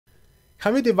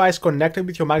Having your device connected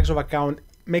with your Microsoft account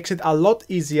makes it a lot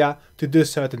easier to do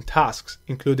certain tasks,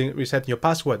 including resetting your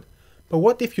password. But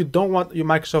what if you don't want your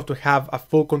Microsoft to have a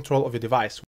full control of your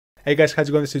device? Hey guys, how's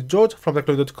it going? This is George from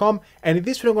technology.com, and in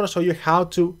this video I'm going to show you how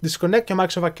to disconnect your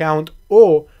Microsoft account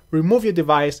or remove your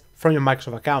device from your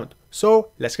Microsoft account.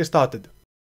 So let's get started.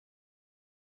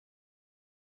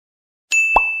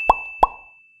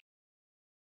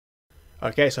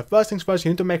 Okay, so first things first,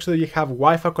 you need to make sure that you have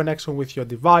Wi-Fi connection with your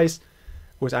device,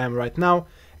 which I am right now.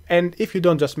 And if you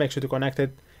don't, just make sure to connect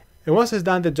it. And once it's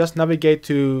done, then just navigate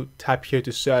to type here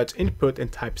to search input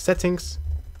and type settings.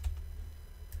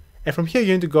 And from here,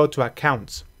 you need to go to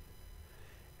accounts.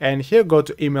 And here, go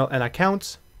to email and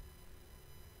accounts.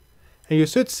 And you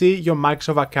should see your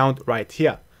Microsoft account right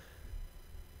here.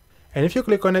 And if you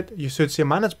click on it, you should see a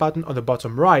manage button on the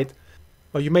bottom right.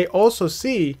 But you may also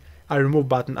see a remove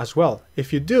button as well.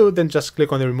 If you do, then just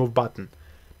click on the remove button.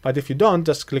 But if you don't,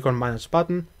 just click on manage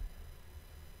button.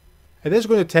 And this is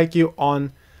going to take you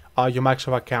on your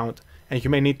Microsoft account, and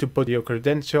you may need to put your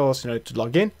credentials in order to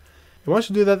log in. And once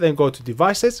you do that, then go to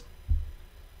devices.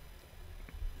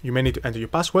 You may need to enter your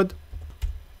password.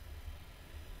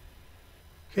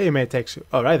 Okay, it may take you.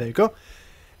 Alright, there you go.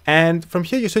 And from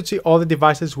here, you should see all the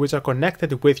devices which are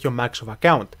connected with your Microsoft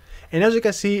account. And as you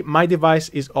can see, my device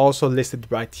is also listed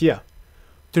right here.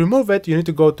 To remove it, you need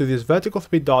to go to these vertical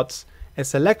three dots and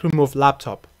select remove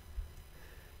laptop.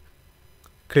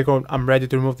 Click on I'm ready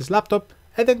to remove this laptop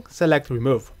and then select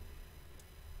remove.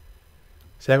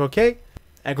 Select OK,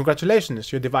 and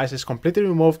congratulations, your device is completely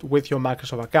removed with your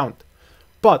Microsoft account.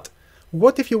 But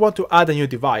what if you want to add a new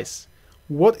device?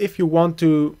 What if you want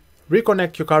to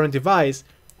reconnect your current device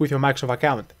with your Microsoft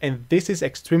account? And this is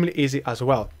extremely easy as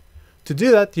well. To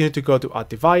do that, you need to go to add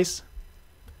device,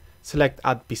 select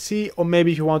add PC, or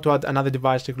maybe if you want to add another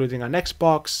device including an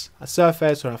Xbox, a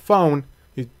Surface, or a phone,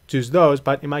 you choose those.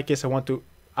 But in my case, I want to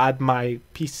add my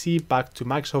PC back to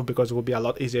Microsoft because it will be a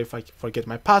lot easier if I forget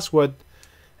my password.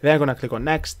 Then I'm going to click on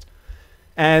next.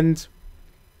 And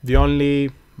the only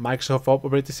Microsoft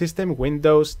operating system,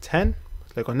 Windows 10,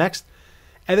 click on next.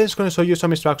 And then it's going to show you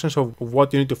some instructions of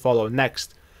what you need to follow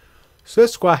next. So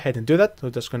let's go ahead and do that.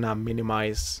 We're just going to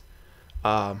minimize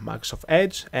Microsoft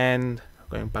Edge and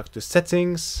going back to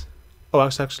settings. Oh,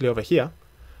 it's actually over here.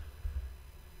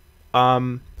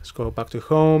 Let's go back to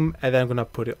home, and then I'm gonna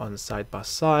put it on side by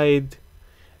side.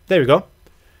 There we go,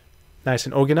 nice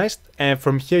and organized. And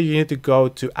from here, you need to go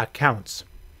to accounts,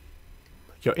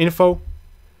 your info,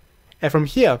 and from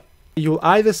here, you'll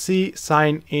either see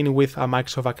sign in with a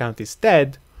Microsoft account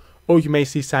instead, or you may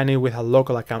see sign in with a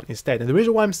local account instead. And the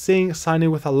reason why I'm seeing sign in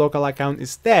with a local account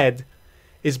instead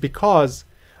is because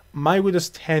my Windows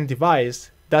 10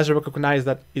 device doesn't recognize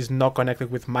that is not connected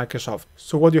with Microsoft.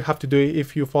 So what you have to do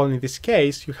if you fall in this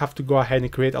case, you have to go ahead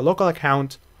and create a local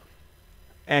account.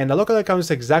 And a local account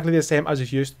is exactly the same as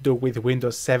you used to do with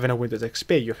Windows 7 or Windows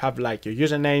XP. You have like your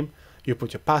username, you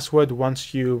put your password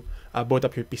once you boot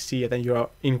up your PC, and then you're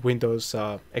in Windows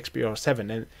XP or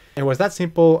 7. And it was that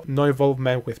simple, no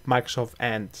involvement with Microsoft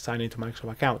and signing into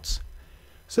Microsoft accounts.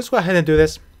 So let's go ahead and do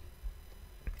this.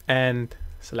 And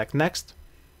select next.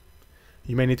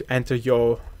 You may need to enter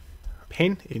your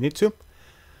PIN if you need to,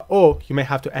 or you may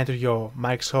have to enter your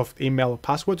Microsoft email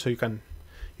password so you can,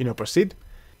 proceed.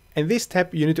 In this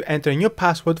step, you need to enter a new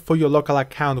password for your local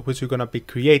account which you're going to be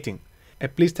creating.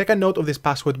 And please take a note of this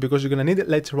password because you're going to need it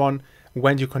later on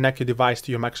when you connect your device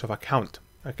to your Microsoft account.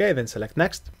 Okay, then select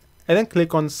next, and then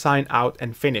click on sign out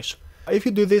and finish. If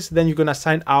you do this, then you're going to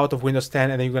sign out of Windows 10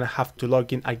 and then you're going to have to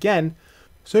log in again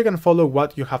so you can follow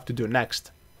what you have to do next.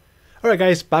 Alright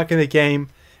guys, back in the game,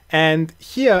 and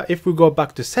here if we go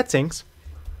back to settings,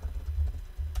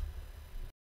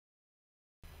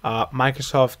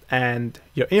 Microsoft and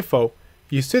your info,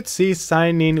 you should see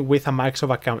sign in with a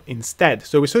Microsoft account instead.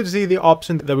 So we should see the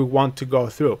option that we want to go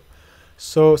through.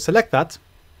 So select that,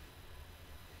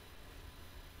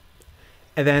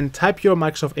 and then type your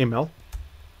Microsoft email,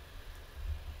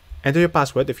 enter your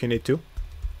password if you need to.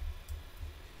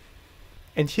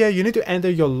 And here you need to enter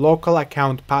your local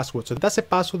account password. So that's a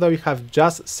password that you have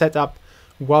just set up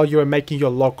while you're making your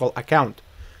local account.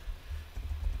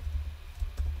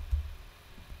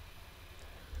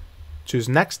 Choose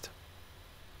next.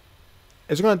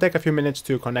 It's going to take a few minutes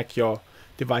to connect your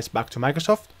device back to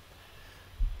Microsoft.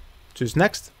 Choose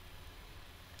next.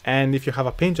 And if you have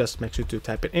a PIN, just make sure to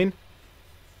type it in.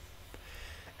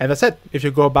 And that's it. If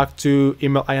you go back to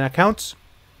email and accounts,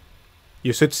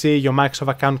 you should see your Microsoft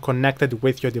account connected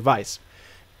with your device.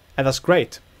 And that's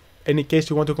great. And in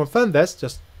case you want to confirm this,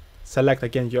 just select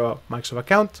again your Microsoft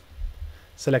account,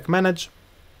 select manage.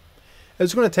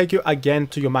 It's going to take you again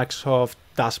to your Microsoft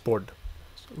dashboard.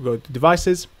 go to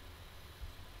devices,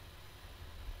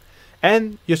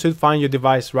 and you should find your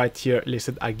device right here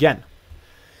listed again.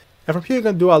 And from here you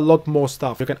can do a lot more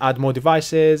stuff. You can add more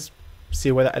devices,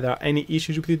 see whether there are any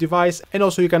issues with your device, and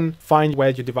also you can find where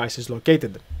your device is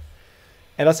located.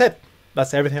 And that's it.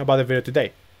 That's everything about the video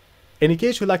today. And in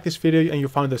case you like this video and you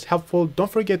found this helpful,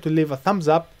 don't forget to leave a thumbs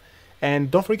up,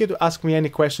 and don't forget to ask me any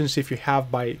questions if you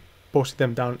have by posting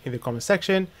them down in the comment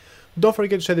section. Don't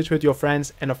forget to share this with your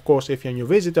friends, and of course if you're a new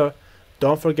visitor,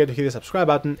 don't forget to hit the subscribe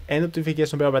button and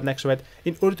notification bell right next to it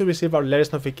in order to receive our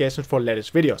latest notifications for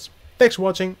latest videos. Thanks for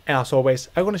watching, and as always,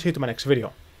 I'm gonna see you to my next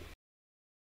video.